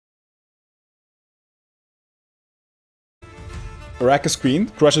Arrakis Queen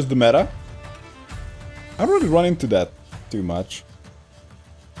crushes the meta. I don't really run into that too much.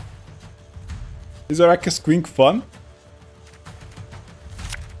 Is Arrakis Queen fun?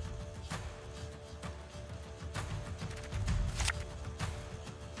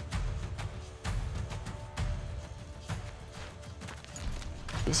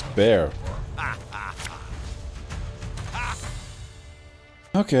 This bear.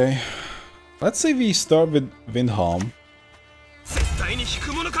 Okay. Let's say we start with Windhelm.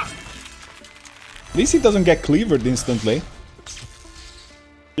 At least he doesn't get cleavered instantly.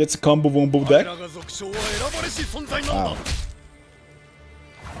 Gets a combo wombo deck. Wow.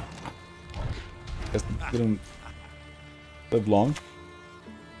 Guess it didn't live long.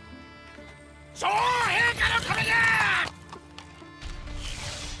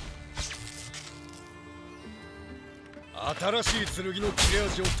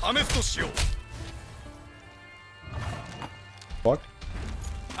 Fuck.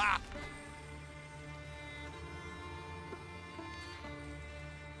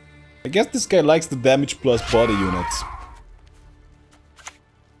 I guess this guy likes the damage plus body units.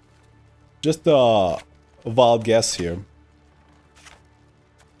 Just a wild guess here.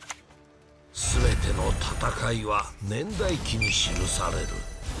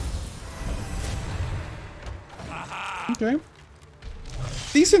 Okay.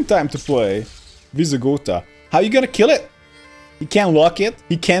 Decent time to play Visigoth. How you gonna kill it? He can't lock it.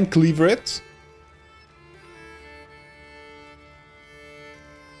 He can't cleaver it.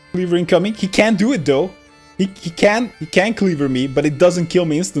 Cleaver incoming. He can't do it though. He can cleaver me, but it doesn't kill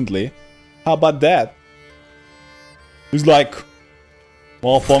me instantly. How about that? He's like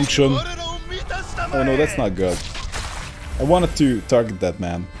malfunction. Oh no, that's not good. I wanted to target that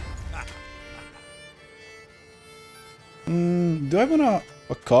man. Do I want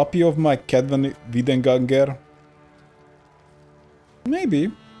a copy of my Kedven Videnganger?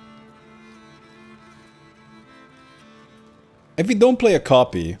 Maybe. If we don't play a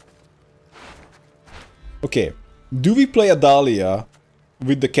copy... Okay, do we play a Dahlia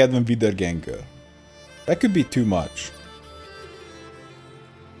with the Kedven Videnganger? That could be too much.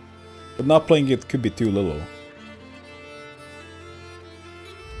 But not playing it could be too little.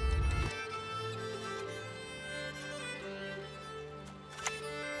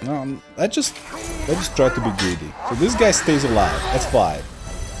 No, I just try to be greedy. So this guy stays alive. That's 5.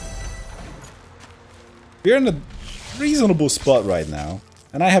 We're in a reasonable spot right now.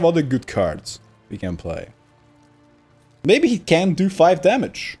 And I have other good cards we can play. Maybe he can do 5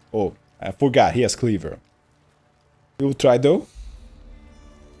 damage. Oh, I forgot. He has Cleaver. We will try though.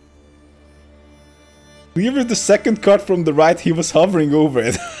 Cleaver is the second card from the right. He was hovering over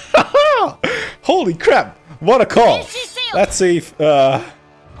it. Holy crap. What a call. Let's see if...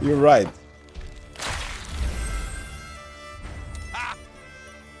 You're right.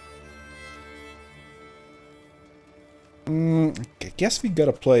 I guess we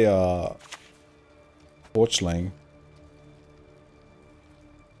gotta play Torchling.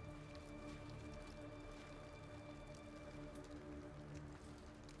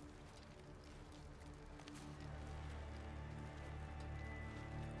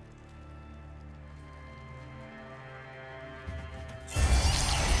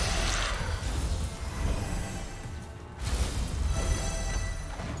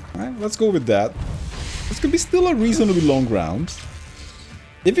 Let's go with that. This could be still a reasonably long round.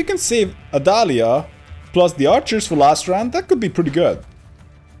 If you can save a Dahlia plus the archers for last round, that could be pretty good.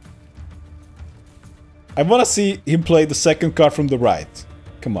 I want to see him play the second card from the right.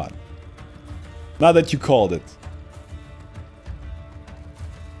 Come on. Now that you called it.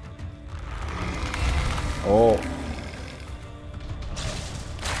 Oh.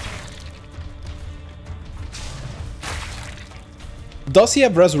 Does he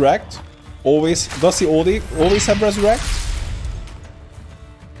have Resurrect? Always. Does he always have Resurrect?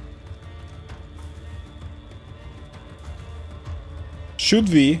 Should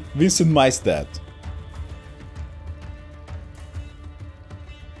we Vincent Mice that?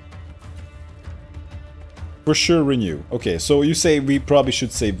 For sure renew. Okay, so you say we probably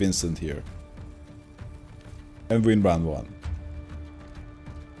should save Vincent here. And win round 1.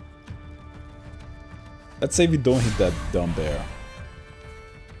 Let's say we don't hit that dumb bear.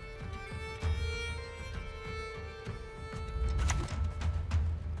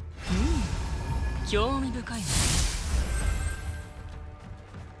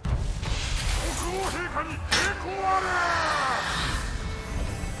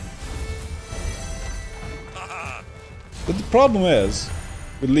 But the problem is,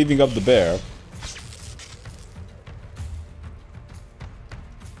 with leaving up the bear,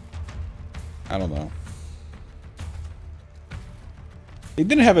 I don't know. He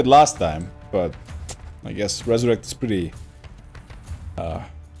didn't have it last time, but I guess Resurrect is pretty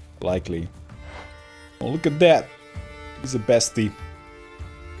likely. Oh, look at that. He's a bestie.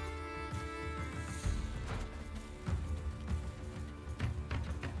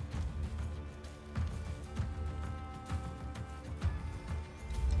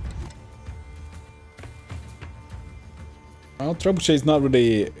 Well, Trebuchet is not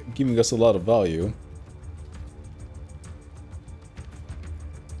really giving us a lot of value.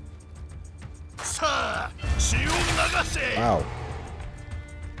 Wow.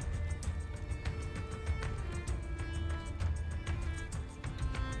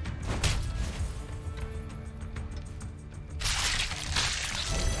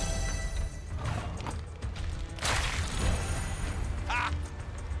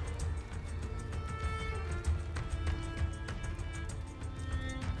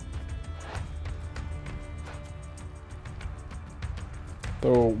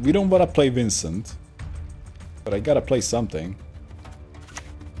 So, we don't want to play Vincent, but I gotta play something.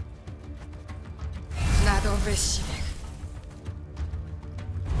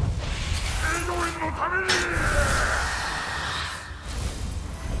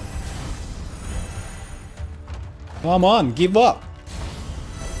 Come on, give up!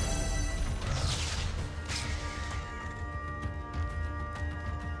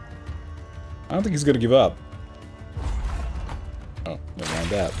 I don't think he's gonna give up. Oh, never mind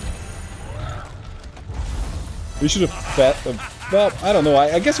that. We should have bet. Well, I don't know.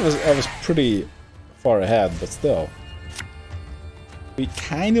 I guess I was pretty far ahead, but still, we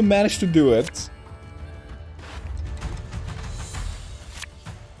kind of managed to do it.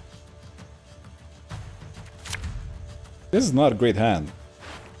 This is not a great hand.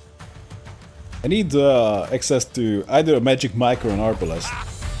 I need access to either a magic mic or an arbalest.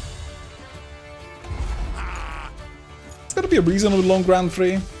 It's gonna be a reasonably long round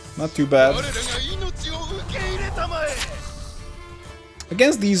 3. Not too bad.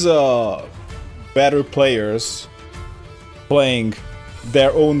 Against these better players playing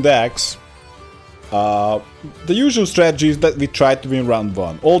their own decks, the usual strategy is that we tried to win round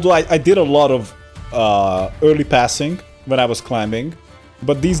 1. Although I did a lot of early passing when I was climbing,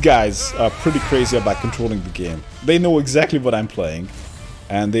 but these guys are pretty crazy about controlling the game. They know exactly what I'm playing,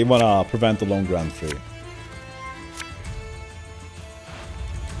 and they wanna prevent a long round 3.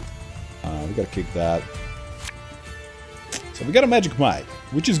 We gotta kick that. So we got a magic mic,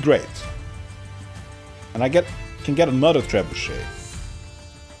 which is great. And I can get another trebuchet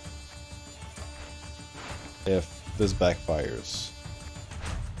if this backfires.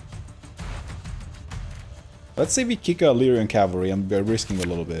 Let's say we kick a Lyrian Cavalry, and we're risking a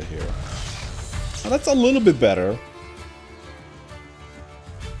little bit here. Now that's a little bit better.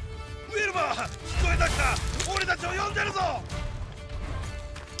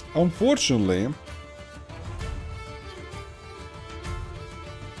 Unfortunately...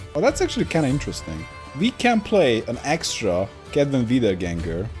 Oh, that's actually kind of interesting. We can play an extra Kedven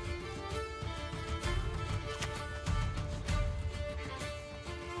Wiedergänger.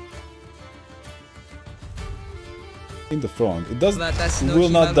 In the front. It will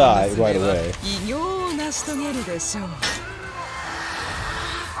not die right away.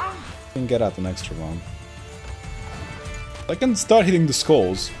 Can get out an extra one. I can start hitting the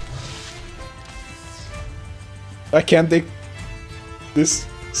skulls. I can't take this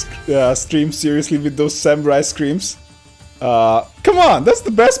stream seriously with those samurai screams. Come on, that's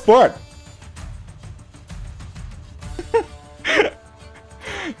the best part.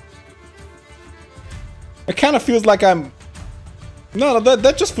 It kind of feels like I'm... No,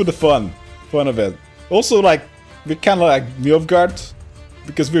 that's just for the fun of it. Also, like, we're kind of like Nilfgaard,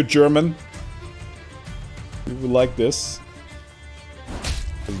 because we're German. We would like this.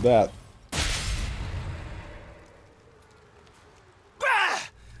 Like that.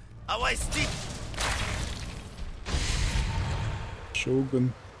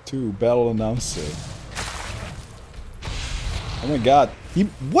 Shogun 2 battle announcer. Oh my god.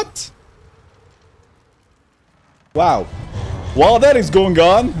 What? Wow. While that is going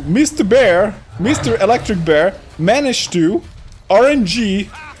on, Mr. Bear, Mr. Electric Bear, managed to RNG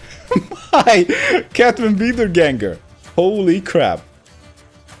my Kedven Wiedergänger. Holy crap.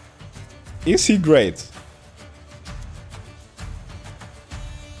 Is he great?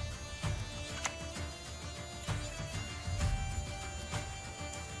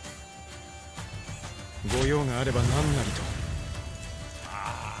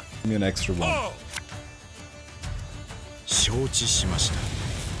 Give me an extra one.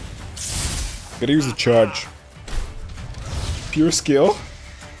 Gotta use a charge. Pure skill.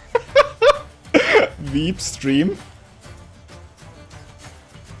 Veep stream.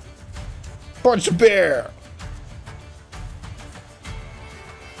 Punch bear!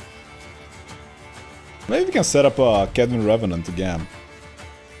 Maybe we can set up a Kedvin Revenant again.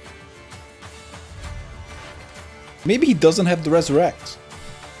 Maybe he doesn't have the resurrect.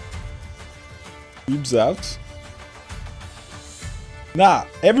 Cubes out. Nah,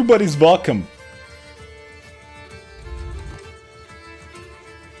 everybody's welcome.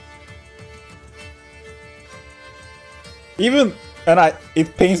 Even, and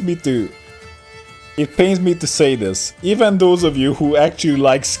it pains me to say this, even those of you who actually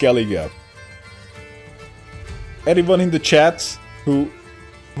like Skellige. Anyone in the chat who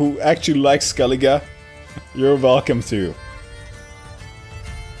actually likes Skellige, you're welcome too.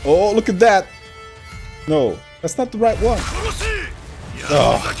 Oh, look at that! No, that's not the right one.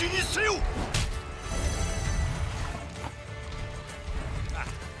 Oh.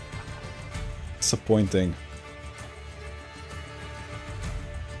 Disappointing.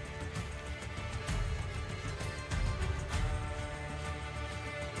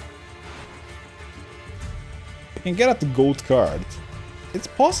 You can get out the gold card. It's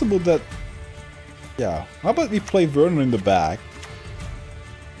possible that... Yeah, how about we play Werner in the back?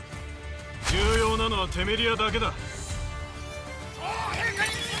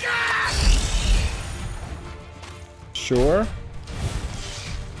 Sure.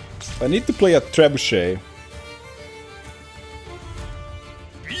 I need to play a Trebuchet.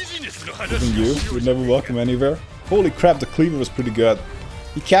 Even you, you're never welcome anywhere. Holy crap, the cleaver was pretty good.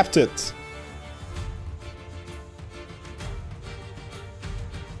 He capped it.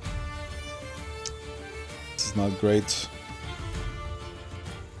 This is not great.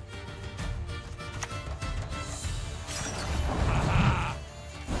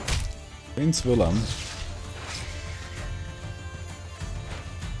 Prince Willem.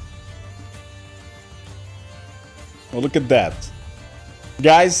 Oh, look at that.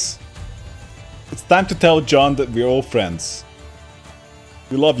 Guys, it's time to tell John that we're all friends.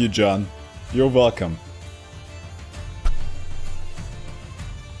 We love you, John. You're welcome.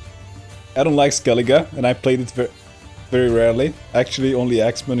 I don't like Skellige, and I played it very rarely. Actually, only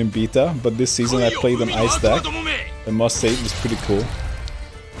X-Men in beta, but this season I played on Ice Deck. I must say it was pretty cool.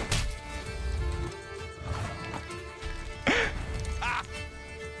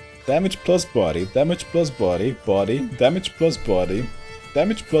 Damage plus body, damage plus body, body, damage plus body,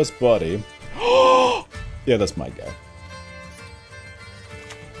 damage plus body. Yeah, that's my guy.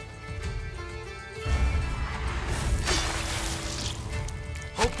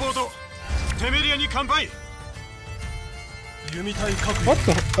 What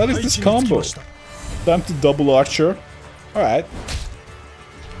the hell is this combo? Time to double archer. Alright.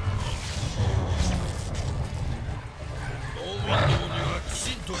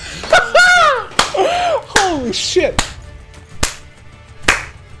 Holy shit!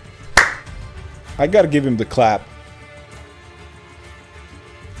 I gotta give him the clap.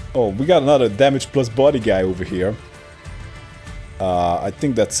 Oh, we got another damage plus body guy over here. I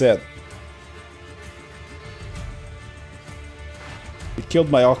think that's it. He killed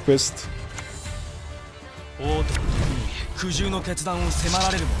my Oquist.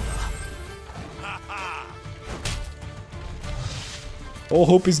 All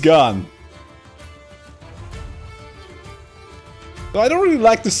hope is gone. So I don't really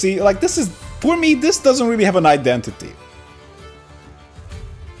like to see, like, this is, for me, this doesn't really have an identity.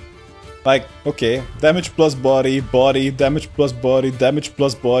 Like, okay, damage plus body, body, damage plus body, damage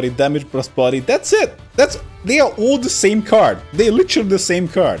plus body, damage plus body, that's it! They are all the same card. They're literally the same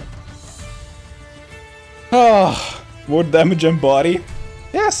card. Ah, more damage and body.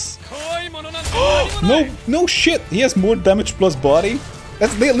 Yes! No shit, he has more damage plus body.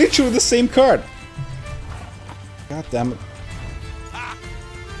 They're literally the same card. God damn it.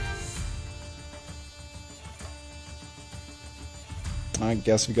 I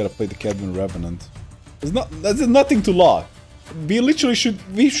guess we gotta play the Kedvin Revenant. There's nothing to lock. We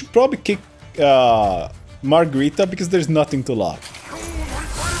should probably kick Margarita because there's nothing to lock.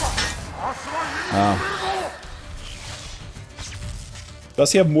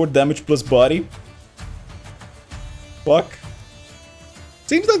 Does he have more damage plus body? Fuck.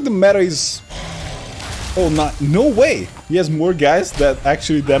 Seems like the meta is... Oh, no way! He has more guys that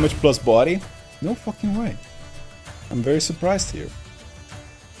actually damage plus body? No fucking way. I'm very surprised here.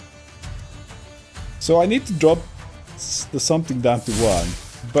 So I need to drop the something down to 1,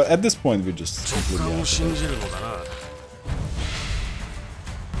 but at this point we just completely have to.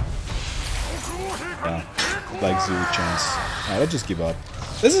 Yeah, like 0 chance. Alright, let's just give up.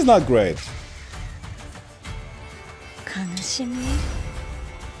 This is not great.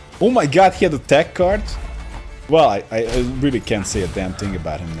 Oh my god, he had a tech card? Well, I really can't say a damn thing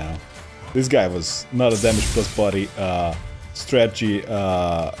about him now. This guy was not a damage plus body strategy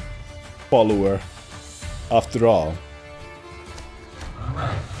follower after all.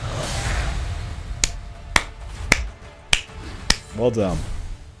 Well done.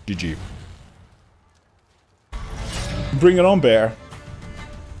 GG. Bring it on, bear.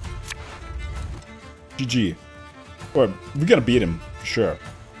 GG. Or, we're gonna beat him, for sure.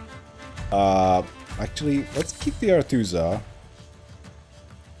 Actually, let's keep the Arethusa.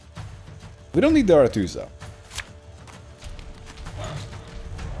 We don't need the Arethusa.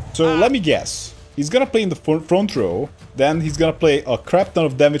 So, let me guess. He's gonna play in the front row, then he's gonna play a crap ton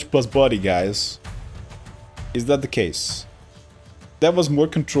of damage plus body, guys. Is that the case? That was more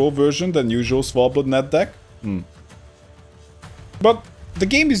control version than usual Svalblod net deck? But the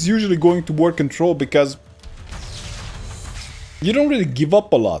game is usually going toward control because you don't really give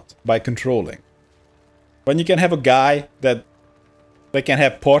up a lot by controlling. When you can have a guy that can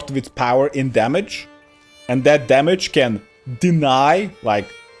have part of its power in damage, and that damage can deny, like,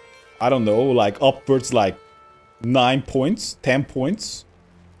 I don't know, like upwards like 9 points, 10 points,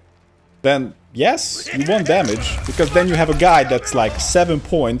 then yes, you want damage, because then you have a guy that's like 7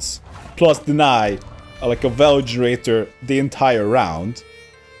 points plus deny, like a value generator the entire round.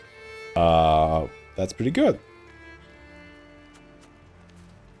 That's pretty good.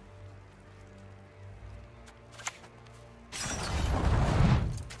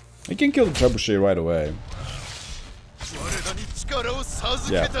 You can kill the trebuchet right away.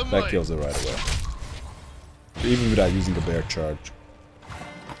 Yeah, that kills it right away. Even without using a bear charge.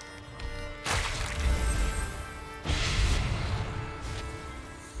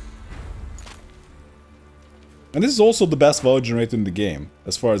 And this is also the best value generator in the game,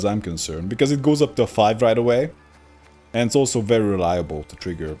 as far as I'm concerned, because it goes up to a 5 right away, and it's also very reliable to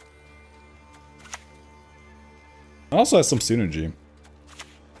trigger. It also has some synergy.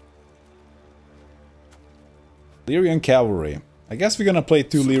 Lyrian Cavalry. I guess we're gonna play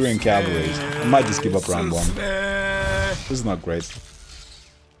 2 Lyrian Cavalries. I might just give up round 1. This is not great.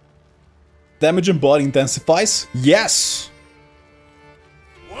 Damage and body intensifies? Yes!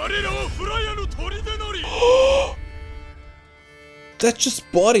 That's just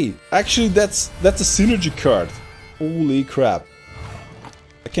body. Actually, that's a synergy card. Holy crap.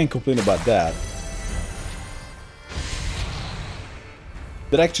 I can't complain about that.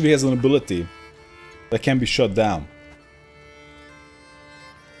 That actually has an ability that can be shut down.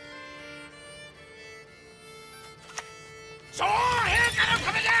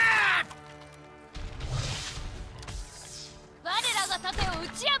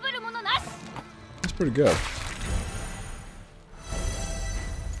 That's pretty good.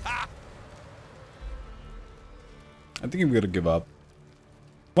 I think I'm gonna give up.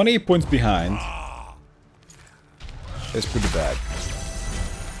 28 points behind. It's pretty bad.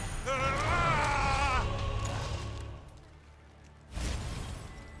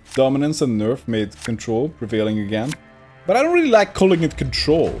 Dominance and nerf made control prevailing again. But I don't really like calling it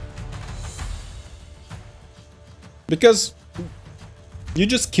control. Because you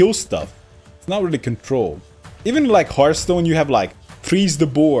just kill stuff. It's not really control. Even like Hearthstone, you have like freeze the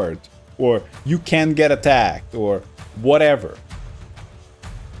board, or you can't get attacked, or whatever.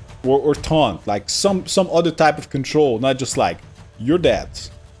 Or taunt, like some other type of control, not just like you're dead.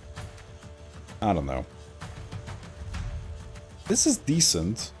 I don't know. This is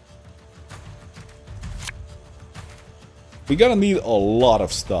decent. We gotta need a lot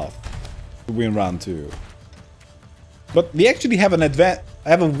of stuff to win round 2. But we actually have an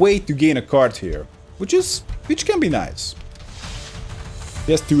have a way to gain a card here, which can be nice.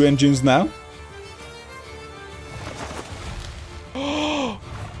 He has 2 engines now.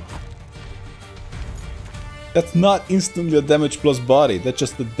 That's not instantly a damage plus body, that's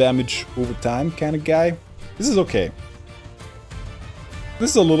just a damage over time kind of guy. This is okay.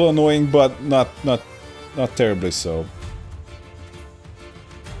 This is a little annoying, but not terribly so.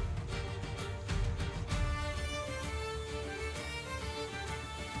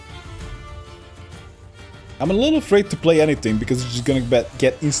 I'm a little afraid to play anything because it's just gonna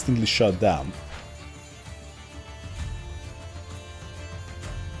get instantly shut down.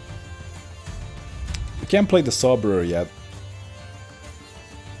 We can't play the Soberer yet.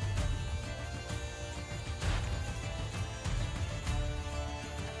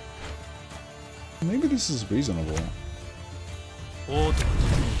 Maybe this is reasonable.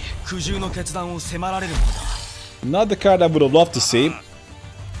 Not the card I would have loved to see.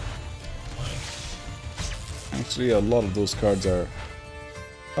 Actually, a lot of those cards are...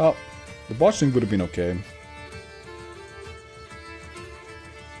 Well, the botching would have been okay.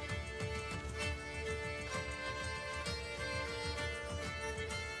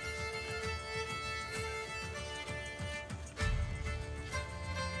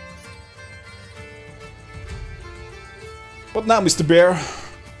 What now, Mr. Bear?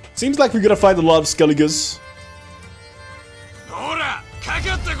 Seems like we're gonna find a lot of Skelliges.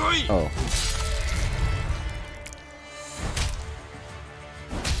 Oh.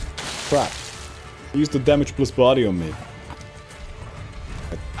 Crap. Use the damage plus body on me.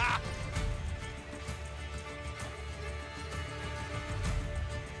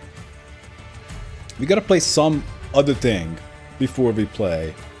 We gotta play some other thing before we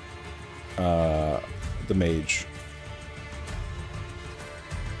play the Mage.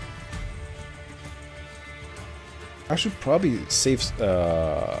 I should probably save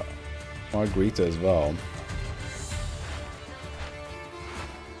Margarita as well.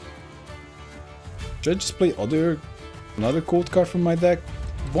 Should I just play another cold card from my deck?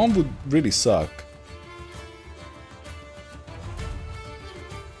 One would really suck.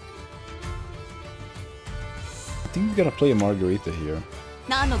 I think we gotta play a Margarita here.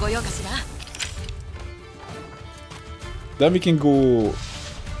 Then we can go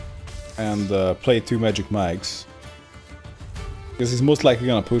and play 2 Magic Mags. Because he's most likely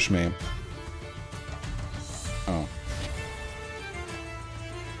gonna push me. Oh.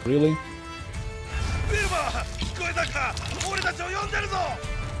 Really?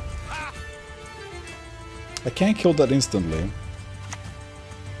 I can't kill that instantly.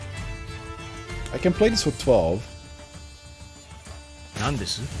 I can play this for 12.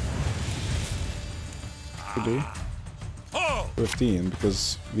 15,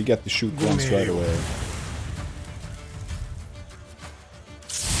 because we get to shoot once right away.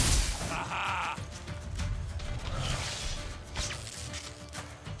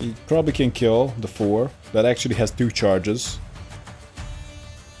 He probably can kill the 4. That actually has 2 charges.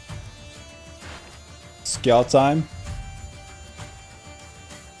 Scout time.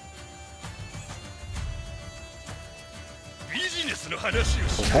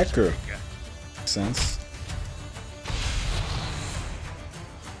 Oh, hacker. Makes sense.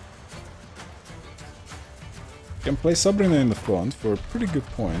 Can play Sabrina in the front for pretty good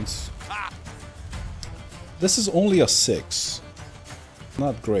points. This is only a 6.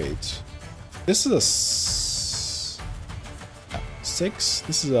 Not great. This is a 6.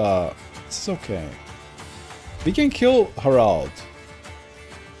 This is okay. We can kill Harald.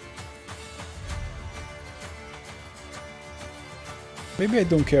 Maybe I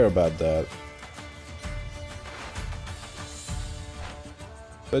don't care about that.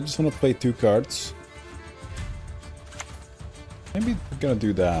 I just want to play 2 cards. Maybe we're gonna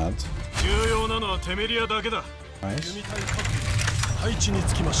do that. Nice.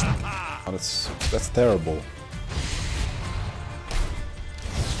 Oh, that's terrible.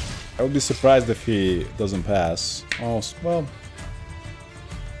 I would be surprised if he doesn't pass. Oh, well,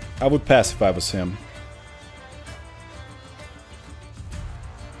 I would pass if I was him.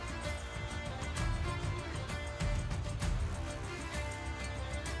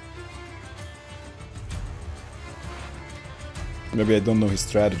 Maybe I don't know his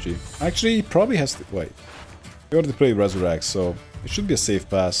strategy. Actually, he probably has to... Wait. He already played Resurrect, so it should be a safe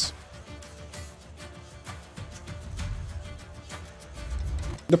pass.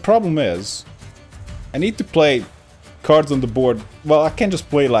 The problem is, I need to play cards on the board. Well, I can't just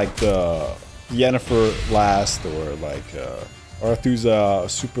play like the Yennefer last or like Arethusa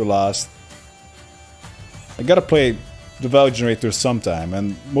super last. I gotta play the value generator sometime,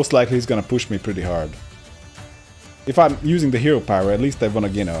 and most likely he's gonna push me pretty hard. If I'm using the hero power, at least I wanna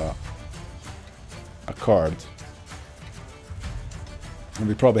gain a card. And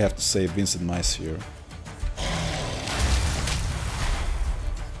we probably have to save Vincent Mice here.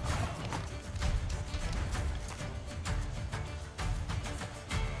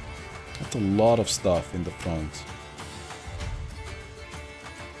 That's a lot of stuff in the front.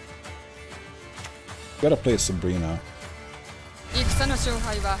 Gotta play Sabrina.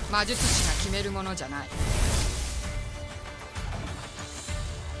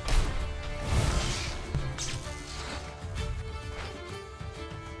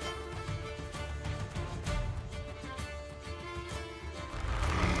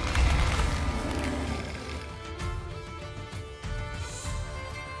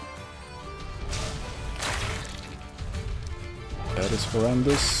 That is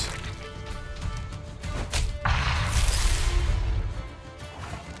horrendous.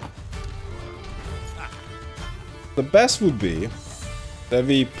 The best would be that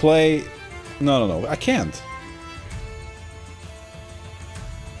we play... No, I can't.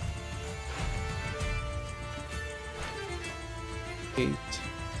 Eight.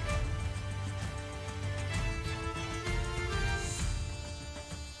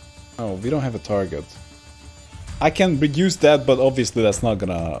 Oh, we don't have a target. I can reduce that, but obviously that's not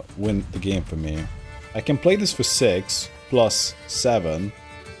gonna win the game for me. I can play this for 6, plus 7,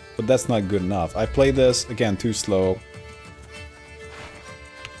 but that's not good enough. I play this, again, too slow.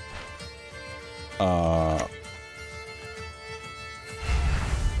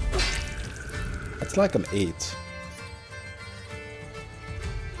 It's like an 8.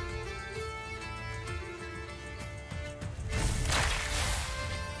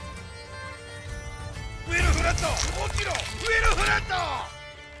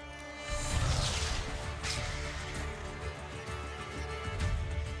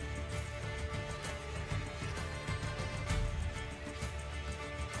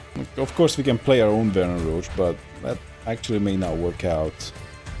 Of course we can play our own Baron Roach, but that actually may not work out.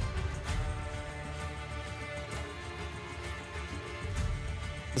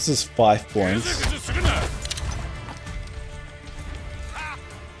 This is 5 points.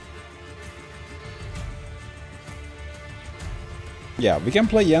 Yeah, we can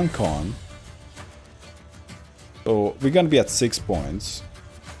play Yankon. So we're gonna be at 6 points.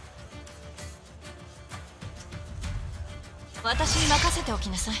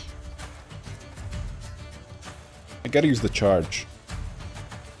 I gotta use the charge.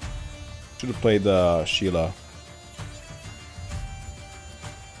 Should have played Sheila.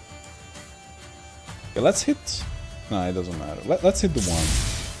 Okay, let's hit... No, it doesn't matter. Let's hit the 1.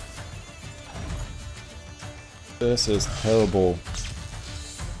 This is terrible.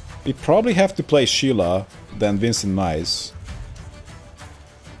 We probably have to play Sheila, then Vincent Mice.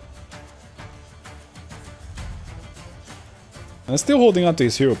 And still holding on to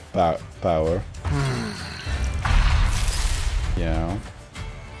his hero power. Yeah.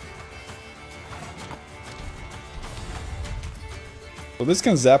 So this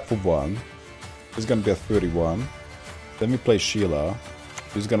can zap for 1. It's gonna be a 31. Then we play Sheila,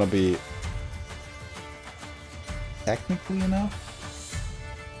 who's gonna be technically enough.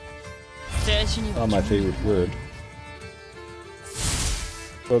 Not my favorite word.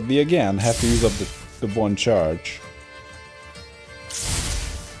 But we again have to use up the 1 charge.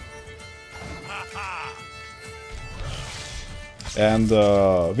 And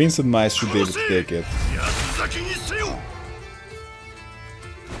Vincent Mice should be able to take it.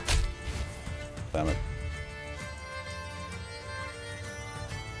 Damn it.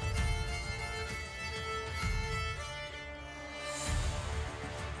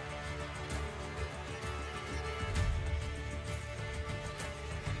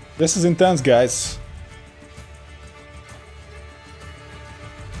 This is intense, guys.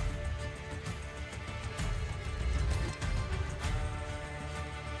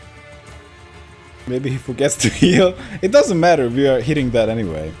 Maybe he forgets to heal. It doesn't matter, we are hitting that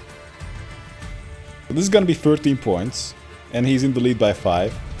anyway. So this is gonna be 13 points. And he's in the lead by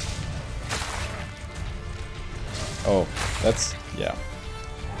 5. Oh, that's... yeah.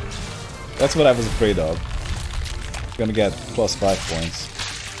 That's what I was afraid of. Gonna get plus 5 points.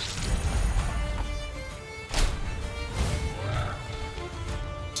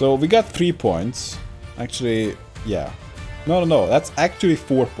 So we got 3 points. Actually, yeah. No, that's actually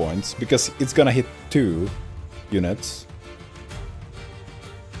 4 points, because it's gonna hit 2 units.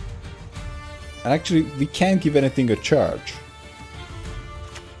 And actually, we can't give anything a charge.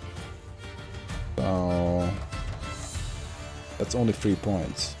 So... that's only 3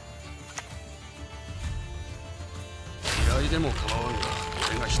 points.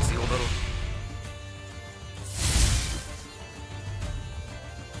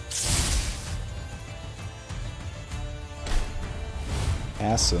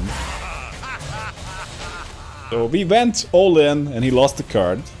 Awesome. So we went all in and he lost the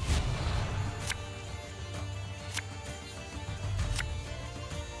card.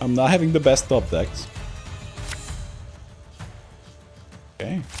 I'm not having the best top decks.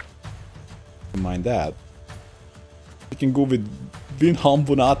 Okay. Don't mind that. We can go with Vinham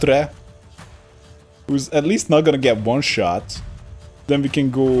Bonatre, who's at least not gonna get 1 shot. Then we can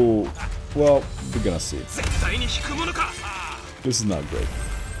go... well, we're gonna see. This is not great.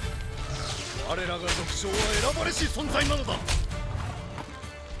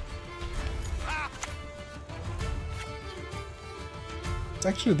 It's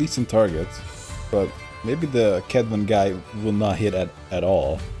actually a decent target, but maybe the Kedman guy will not hit at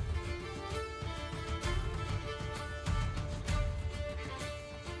all.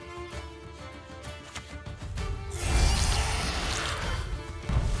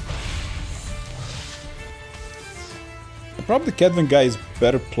 Probably the Kedman guy is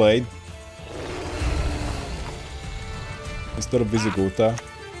better played instead of Visigoth.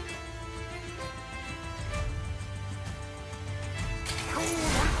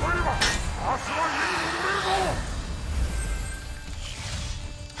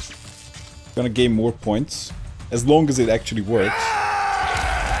 Gonna gain more points. as long as it actually works.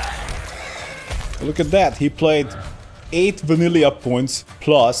 Look at that, he played 8 vanilla points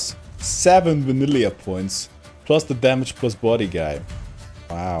plus 7 vanilla points plus the damage plus body guy.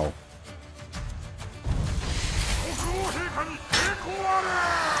 Wow.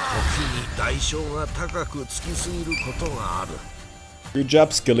 Good job,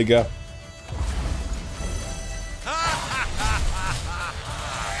 Skilliga.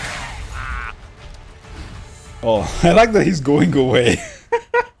 Oh, I like that he's going away.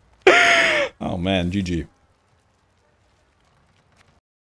 Oh man, GG.